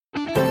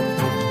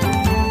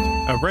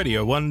A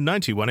Radio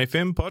 191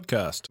 FM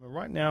podcast.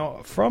 Right now,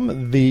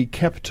 from the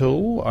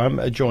capital,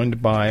 I'm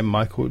joined by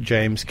Michael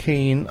James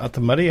Keane at the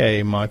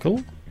Marie.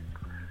 Michael.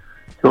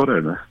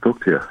 Jordan, nice to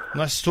talk to you.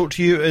 Nice to talk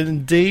to you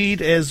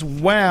indeed as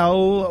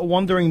well.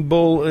 Wandering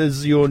Bull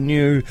is your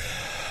new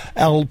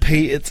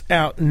LP. It's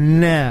out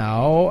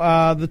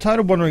now. The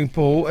title Wandering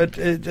Bull, it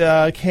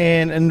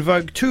can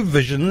invoke two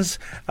visions.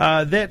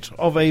 That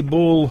of a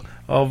bull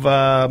of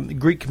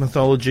Greek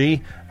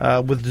mythology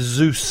with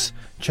Zeus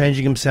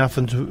changing himself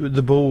into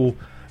the bull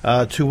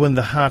to win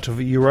the heart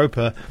of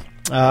Europa.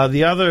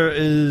 The other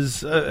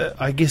is,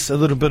 I guess, a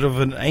little bit of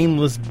an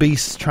aimless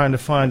beast trying to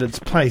find its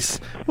place.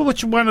 Well,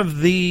 which one of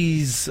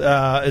these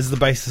is the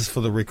basis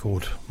for the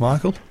record,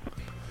 Michael?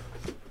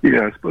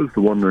 Yeah, I suppose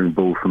the Wandering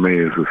Bull for me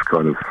is this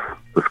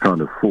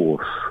kind of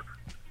force.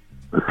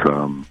 It's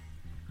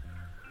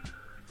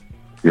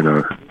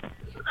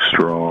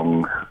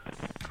strong,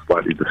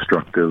 slightly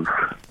destructive.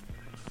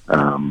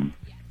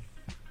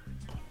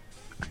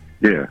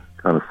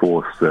 Kind of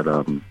force that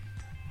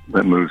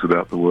moves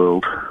about the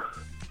world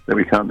that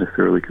we can't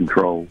necessarily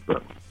control,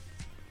 but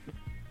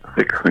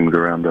affects things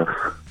around us.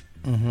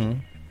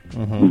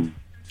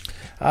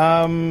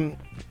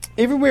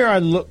 Everywhere I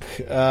look,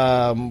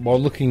 while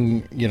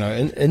looking,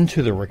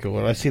 into the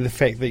record, I see the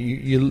fact that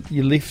you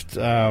left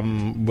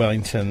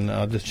Wellington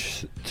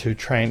to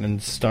train in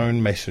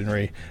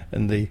stonemasonry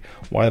in the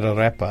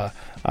Wairarapa,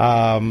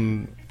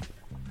 and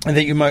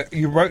that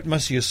you wrote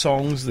most of your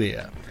songs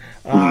there.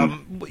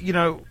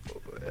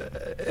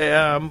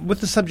 With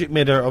the subject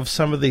matter of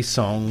some of these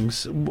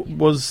songs,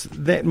 was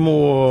that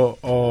more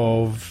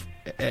of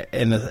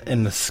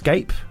an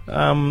escape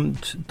to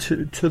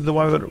the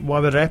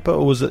Wairarapa,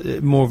 or was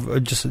it more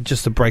of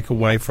just a break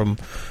away from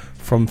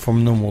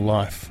normal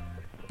life?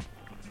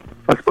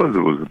 I suppose it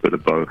was a bit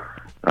of both.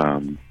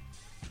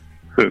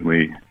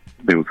 Certainly,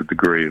 there was a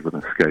degree of an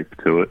escape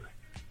to it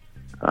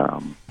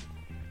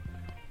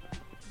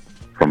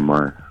from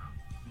my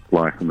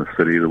life in the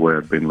city, the way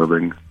I'd been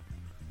living,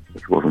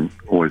 which wasn't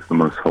always the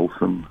most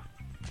wholesome.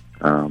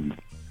 But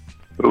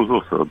it was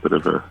also a bit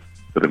of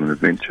an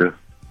adventure.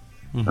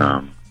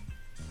 And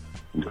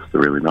just a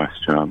really nice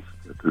chance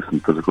to do some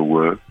physical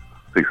work,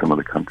 see some of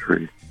the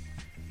country,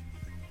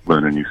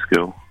 learn a new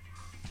skill.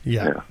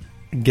 Yeah.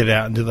 Get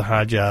out into the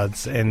hard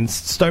yards. And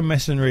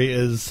stonemasonry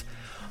is,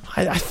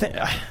 I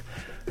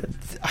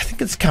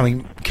think it's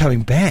coming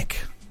back.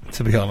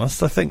 To be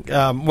honest, I think.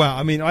 I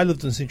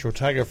lived in Central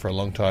Otago for a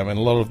long time, and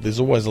there's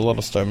always a lot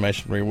of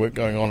stonemasonry work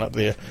going on up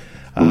there.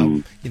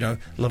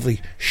 Lovely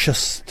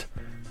schist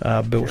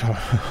built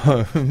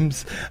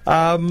homes.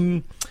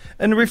 In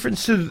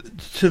reference to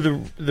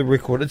the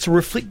record, it's a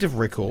reflective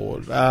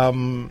record,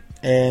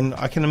 and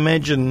I can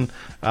imagine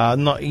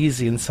not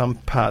easy in some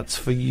parts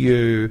for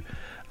you,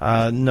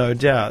 no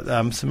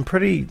doubt. Some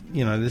pretty,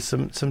 there's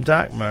some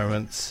dark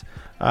moments,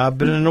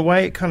 but in a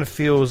way, it kind of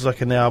feels like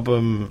an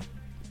album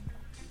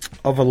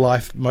of a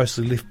life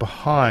mostly left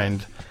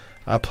behind,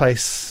 a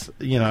place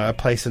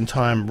in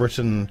time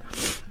written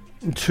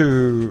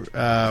to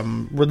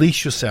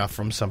release yourself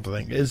from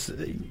something.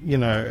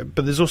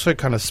 But there's also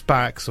kind of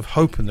sparks of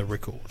hope in the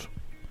record.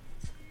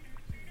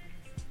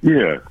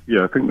 Yeah,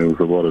 I think there was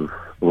a lot of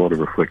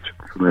reflection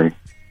for me,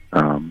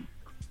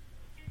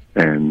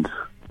 and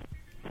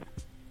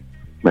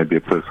maybe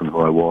a person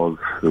who I was,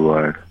 who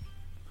I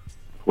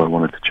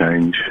wanted to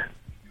change,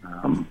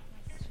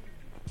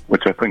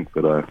 which I think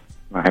that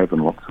I have in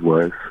lots of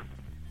ways.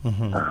 But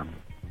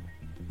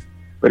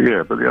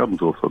the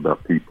album's also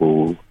about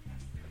people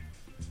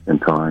and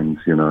times,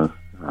 I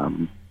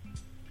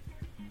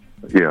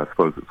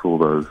suppose it's all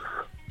those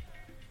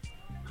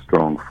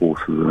strong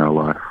forces in our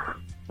life,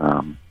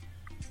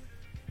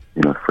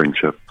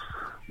 friendships,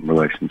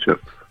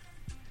 relationships,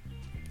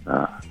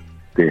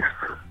 death,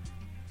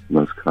 and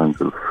those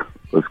kinds of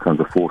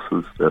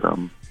forces that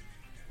kind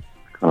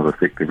of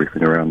affect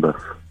everything around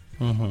us.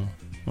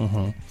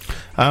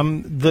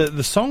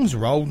 The song's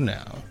rolled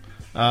now.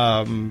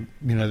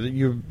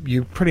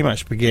 You pretty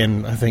much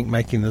began, I think,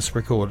 making this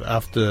record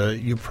after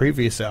your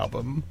previous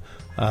album,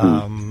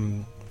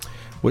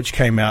 which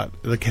came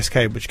out, The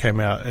Cascade, which came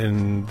out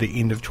in the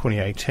end of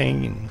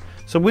 2018.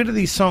 So where do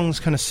these songs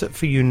kind of sit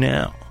for you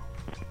now?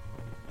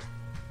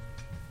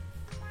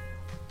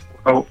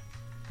 Well,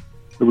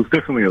 it was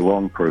definitely a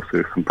long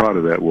process, and part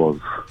of that was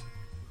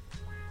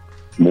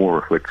more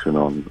reflection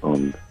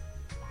on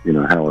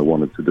how I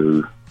wanted to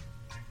do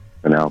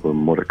an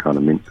album, what it kind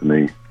of meant to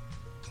me.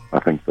 I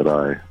think that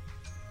I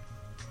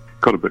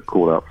got a bit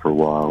caught up for a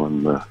while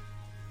in the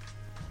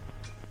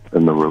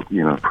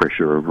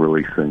pressure of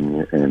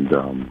releasing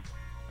and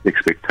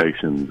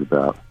expectations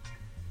about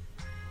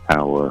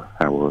how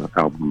an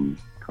album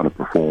kind of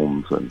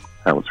performs and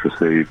how it's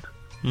received.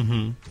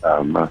 I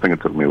think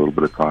it took me a little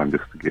bit of time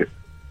just to get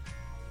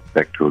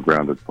back to a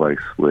grounded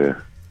place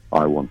where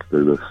I want to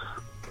do this.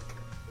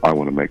 I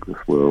want to make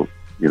this world,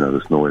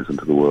 this noise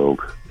into the world,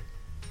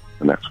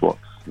 and that's what's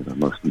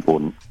most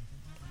important.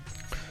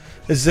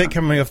 Is that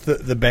coming off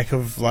the back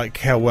of like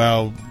how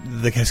well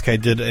the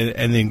Cascade did,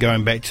 and then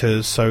going back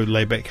to So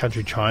Laid Back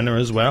Country China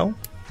as well?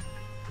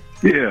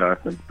 Yeah, I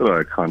think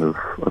that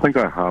I think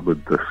I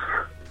harboured this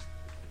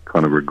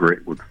kind of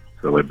regret with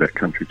So Laid Back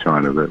Country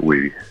China that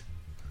we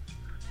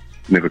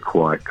never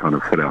quite kind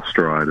of hit our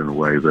stride in a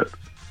way that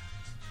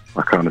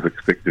I kind of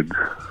expected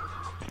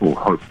or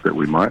hoped that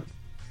we might.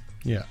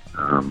 Yeah.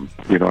 I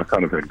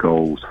kind of had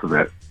goals for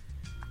that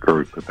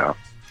group about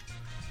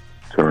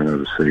touring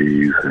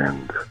overseas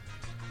and,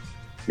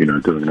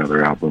 doing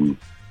another album,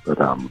 but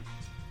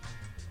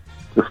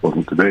just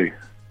wasn't to be.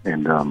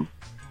 And I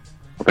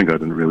think I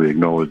didn't really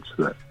acknowledge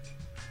that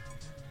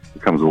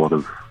there comes a lot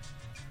of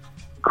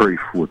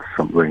grief with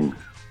something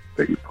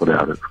that you put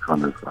out. It's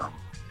kind of,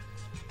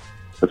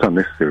 it's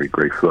unnecessary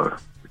grief though,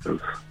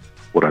 because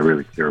what I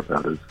really care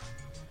about is,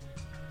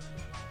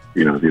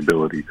 the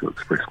ability to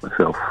express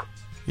myself.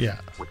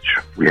 Yeah. Which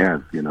we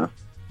have, and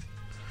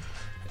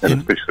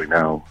especially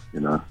now,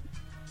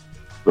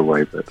 the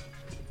way that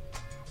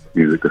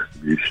music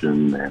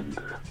distribution and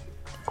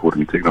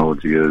recording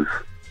technology is,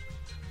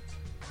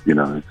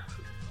 it's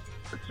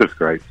just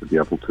great to be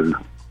able to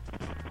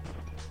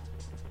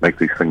make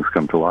these things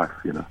come to life,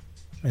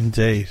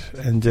 Indeed.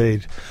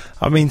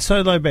 I mean,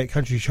 So Laid Back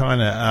Country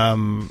China.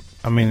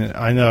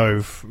 I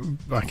know.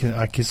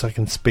 I guess I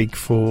can speak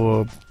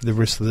for the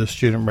rest of the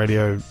Student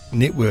Radio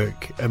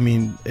network. I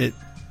mean, it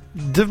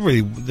did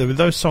really.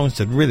 Those songs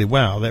did really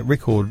well. That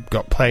record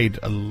got played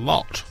a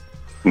lot.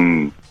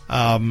 And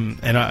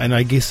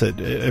I guess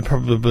it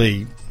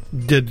probably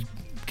did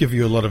give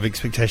you a lot of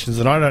expectations,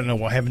 and I don't know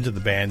what happened to the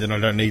band, and I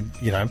don't need,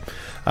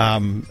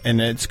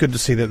 and it's good to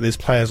see that there's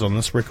players on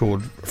this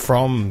record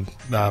from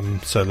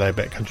So Laid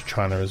Back Country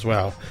China as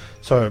well.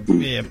 So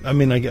yeah, I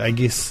mean, I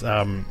guess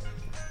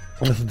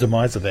with the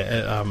demise of that,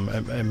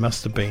 it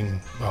must have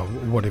been, well,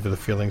 whatever the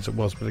feelings it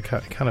was, but it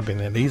can't have been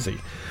that easy.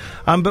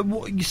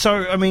 So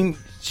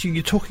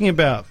you're talking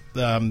about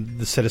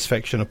the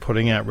satisfaction of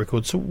putting out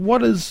records. So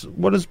what is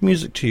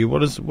music to you?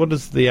 What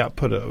is the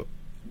output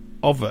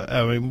of it?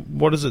 I mean,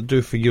 what does it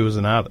do for you as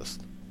an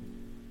artist?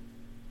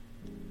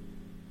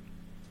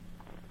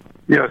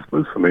 Yeah, I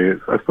suppose for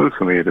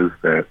me it is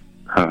that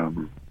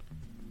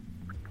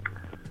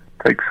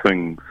takes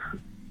things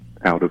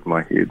out of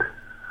my head.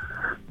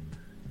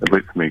 It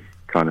lets me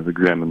kind of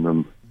examine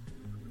them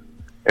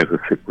as a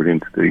separate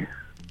entity.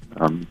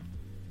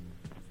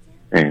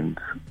 And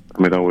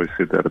I mean, I always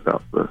said that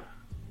about the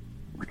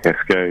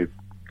Cascade,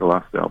 the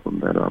last album,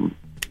 that a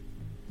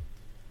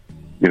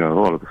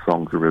lot of the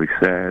songs are really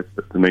sad,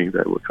 but to me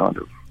they were kind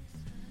of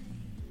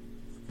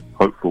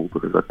hopeful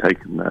because I'd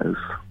taken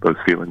those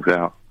feelings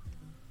out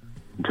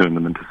and turned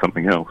them into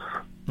something else,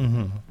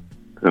 turned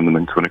them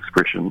into an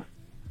expression.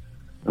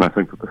 And I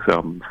think that this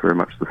album is very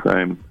much the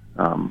same.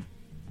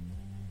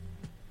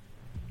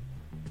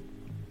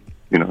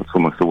 It's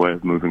almost a way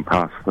of moving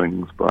past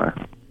things by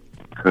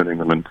turning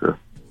them into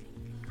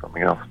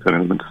something else,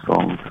 turning them into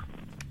songs,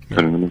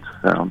 turning them into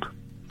sound.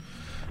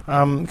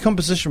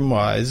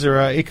 Composition-wise, there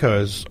are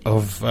echoes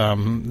of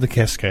the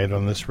Cascade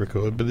on this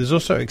record, but there's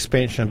also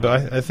expansion.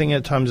 But I think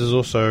at times there's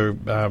also,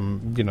 a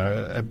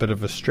bit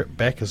of a strip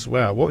back as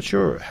well.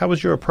 How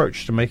was your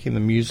approach to making the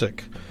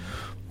music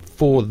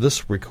for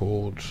this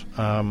record?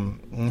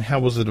 How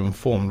was it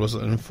informed? Was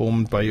it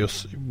informed by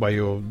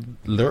your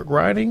lyric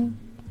writing?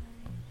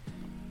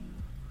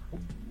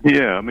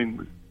 Yeah, I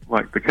mean,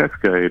 like the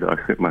Cascade, I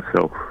set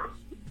myself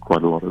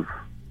quite a lot of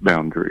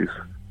boundaries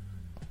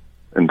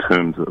in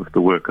terms of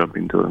the work I've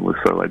been doing with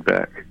So Laid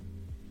Back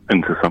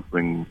into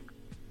something,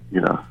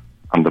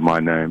 under my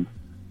name.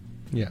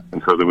 Yeah.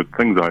 And so there were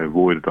things I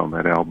avoided on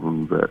that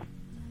album that,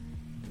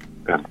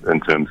 in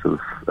terms of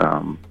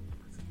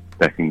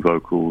backing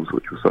vocals,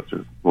 which was such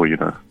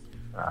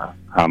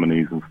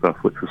harmonies and stuff,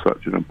 which was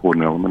such an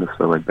important element of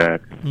So Laid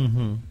Back.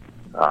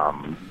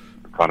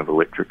 Kind of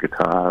electric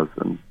guitars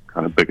and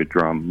kind of bigger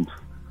drums.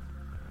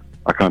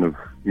 I kind of,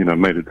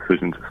 made a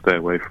decision to stay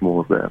away from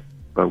all of that.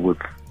 But with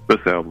this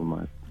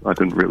album, I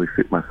didn't really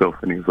set myself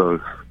any of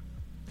those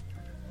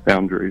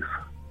boundaries.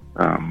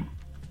 I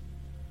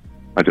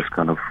just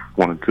kind of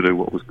wanted to do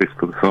what was best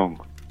for the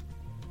song.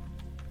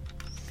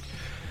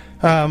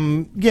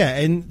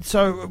 And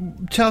so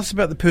tell us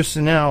about the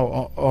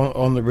personnel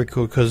on the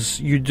record, because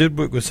you did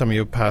work with some of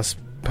your past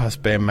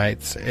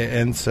bandmates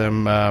and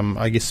some,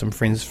 I guess, some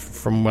friends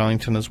from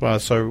Wellington as well.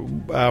 So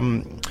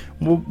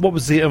what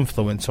was their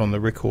influence on the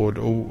record,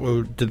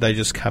 or did they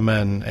just come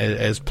in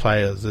as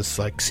players, as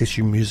like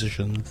session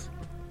musicians?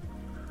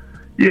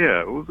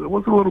 Yeah, it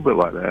was a little bit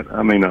like that.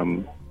 I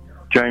mean,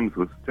 James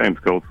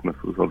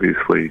Goldsmith was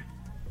obviously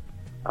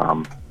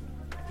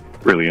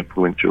really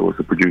influential as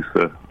a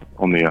producer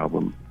on the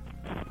album,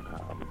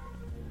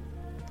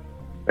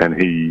 and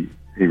he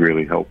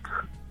really helped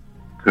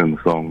turn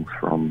the songs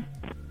from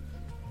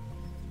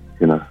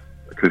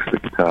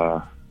acoustic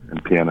guitar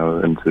and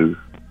piano into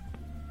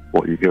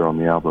what you hear on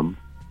the album.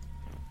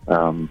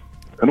 And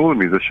all the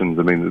musicians,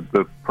 I mean,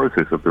 the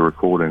process of the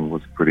recording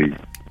was pretty,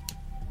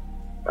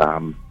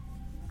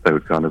 they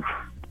would kind of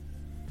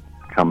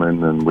come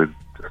in and we'd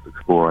just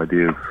explore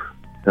ideas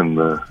in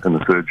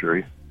the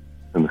surgery,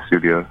 in the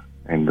studio,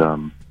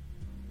 and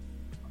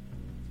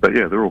but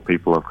yeah, they're all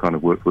people I've kind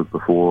of worked with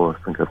before.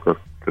 I think I've got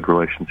good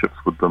relationships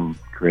with them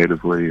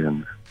creatively,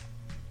 and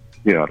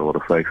yeah, I had a lot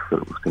of faith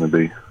that it was going to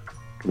be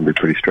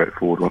pretty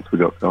straightforward once we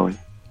got going.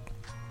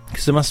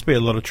 Because there must be a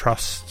lot of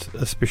trust,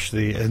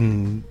 especially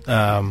in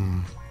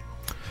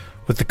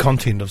with the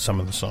content of some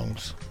of the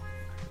songs.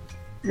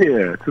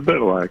 Yeah, it's a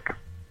bit like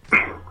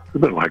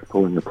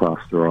pulling the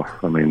plaster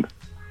off. I mean,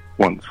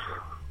 once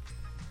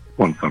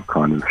I've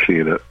kind of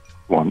shared it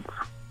once,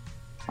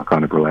 I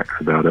kind of relax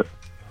about it.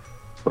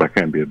 But I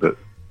can be a bit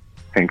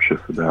anxious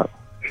about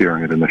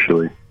sharing it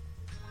initially,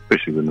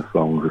 especially when the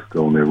songs are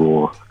still in their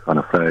raw kind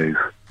of phase.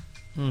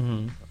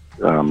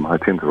 Mm-hmm. I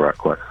tend to write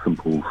quite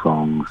simple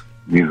songs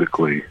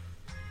musically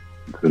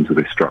in terms of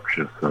their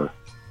structure, so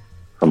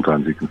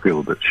sometimes you can feel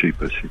a bit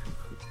sheepish. You can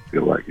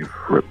feel like you've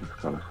written this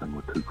kind of thing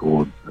with two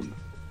chords, and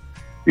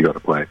you got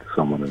to play it to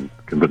someone and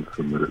convince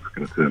them that it's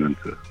going to turn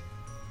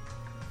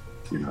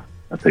into,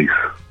 a piece.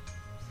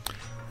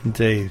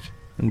 Indeed.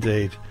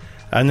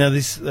 And now,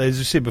 this, as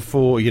you said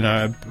before,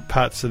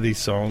 parts of these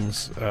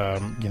songs,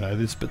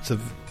 there's bits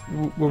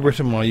were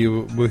written while you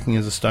were working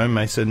as a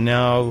stonemason.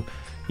 Now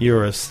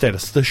you're a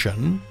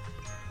statistician.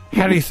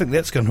 How do you think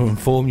that's going to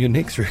inform your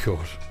next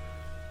record?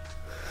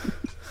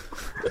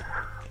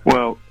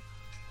 Well,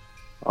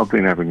 I've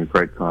been having a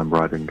great time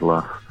writing the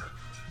last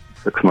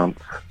 6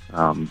 months.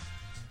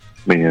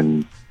 Me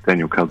and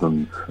Daniel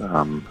Cousins,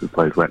 who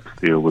plays lap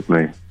steel with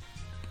me,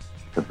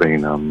 have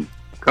been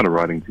kind of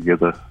writing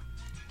together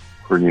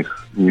for a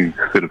new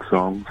set of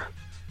songs,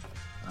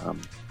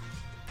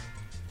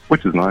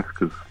 which is nice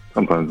because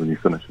sometimes when you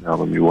finish an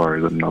album you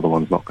worry that another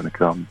one's not going to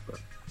come, but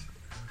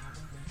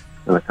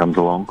then it comes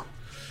along.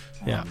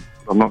 Yeah.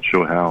 I'm not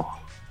sure how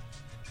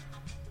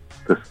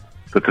this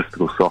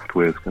statistical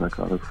software is going to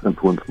kind of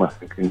influence my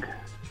thinking.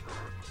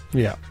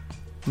 Yeah.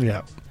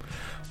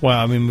 Well,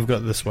 I mean, we've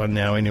got this one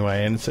now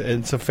anyway, and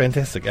it's a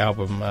fantastic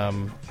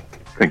album.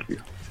 Thank you.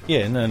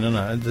 Yeah,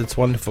 no, it's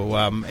wonderful.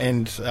 I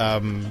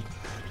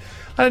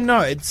don't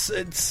know.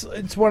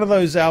 It's one of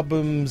those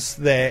albums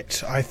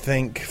that I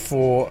think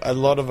for a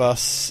lot of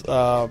us,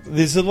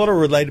 there's a lot of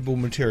relatable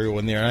material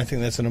in there, and I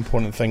think that's an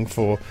important thing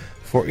for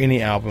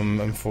any album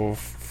and for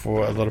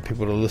a lot of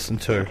people to listen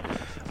to.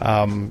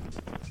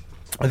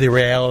 The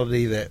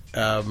reality that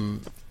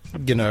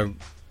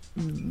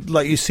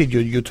like you said,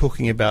 you're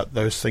talking about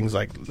those things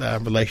like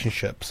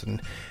relationships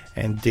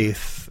and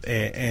death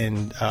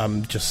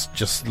and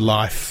just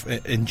life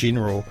in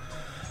general.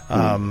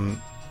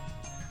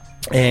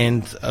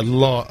 And a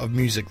lot of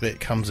music that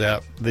comes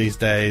out these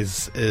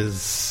days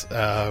is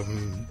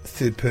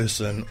third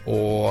person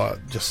or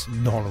just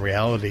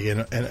non-reality in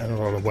a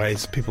lot of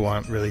ways. People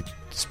aren't really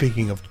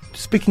speaking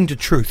to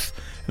truth,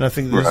 and I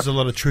think there's a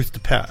lot of truth to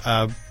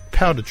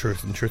power to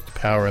truth and truth to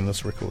power in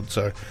this record.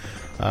 So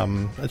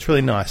it's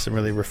really nice and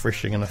really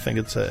refreshing, and I think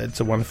it's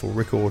a wonderful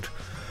record.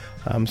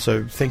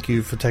 So thank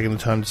you for taking the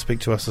time to speak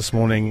to us this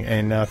morning,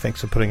 and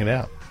thanks for putting it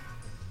out.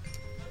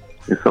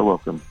 You're so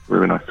welcome.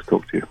 Really nice to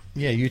talk to you.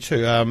 Yeah, you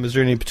too. Is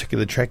there any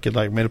particular track you'd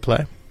like me to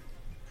play?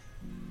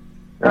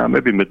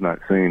 Maybe Midnight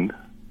Scene.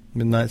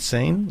 Midnight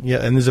Scene?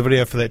 Yeah, and there's a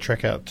video for that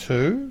track out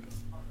too?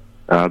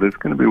 There's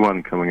going to be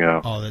one coming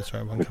out. Oh, that's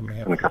right, one coming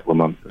out. In a couple of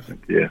months, I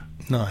think, yeah.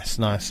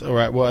 Nice. All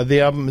right, well,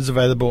 the album is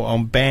available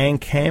on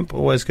Bandcamp.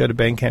 Always go to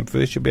Bandcamp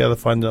first. You'll be able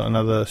to find it on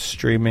other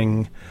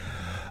streaming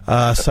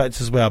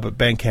sites as well, but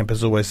Bandcamp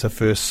is always the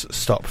first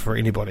stop for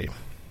anybody.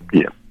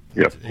 Yeah,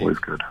 always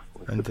good.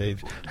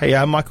 Indeed.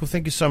 Hey, Michael,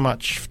 thank you so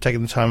much for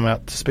taking the time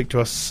out to speak to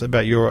us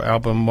about your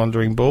album,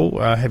 Wandering Bull.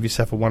 Have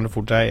yourself a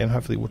wonderful day, and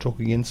hopefully we'll talk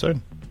again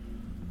soon.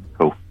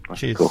 Cool. Nice.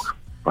 Cheers. Talk.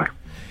 Bye.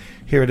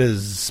 Here it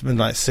is,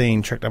 Midnight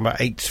Scene, track number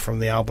 8 from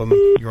the album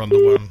You're on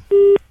the One.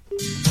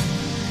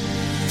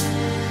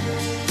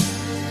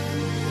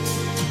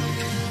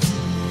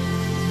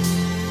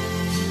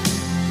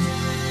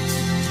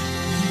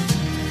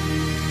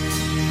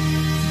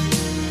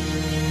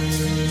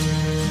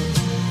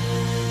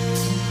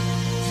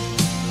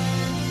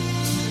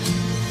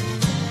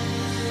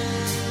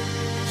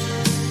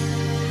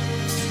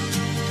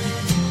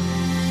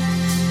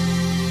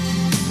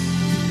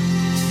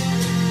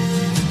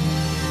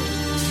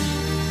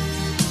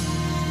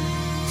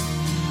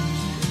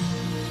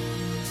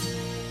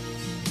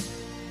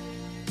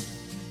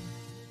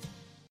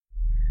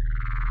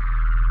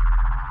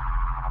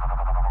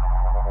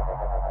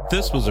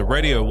 This was a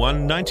Radio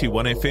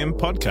 191 FM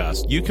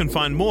podcast. You can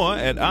find more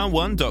at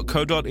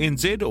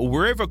r1.co.nz or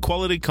wherever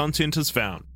quality content is found.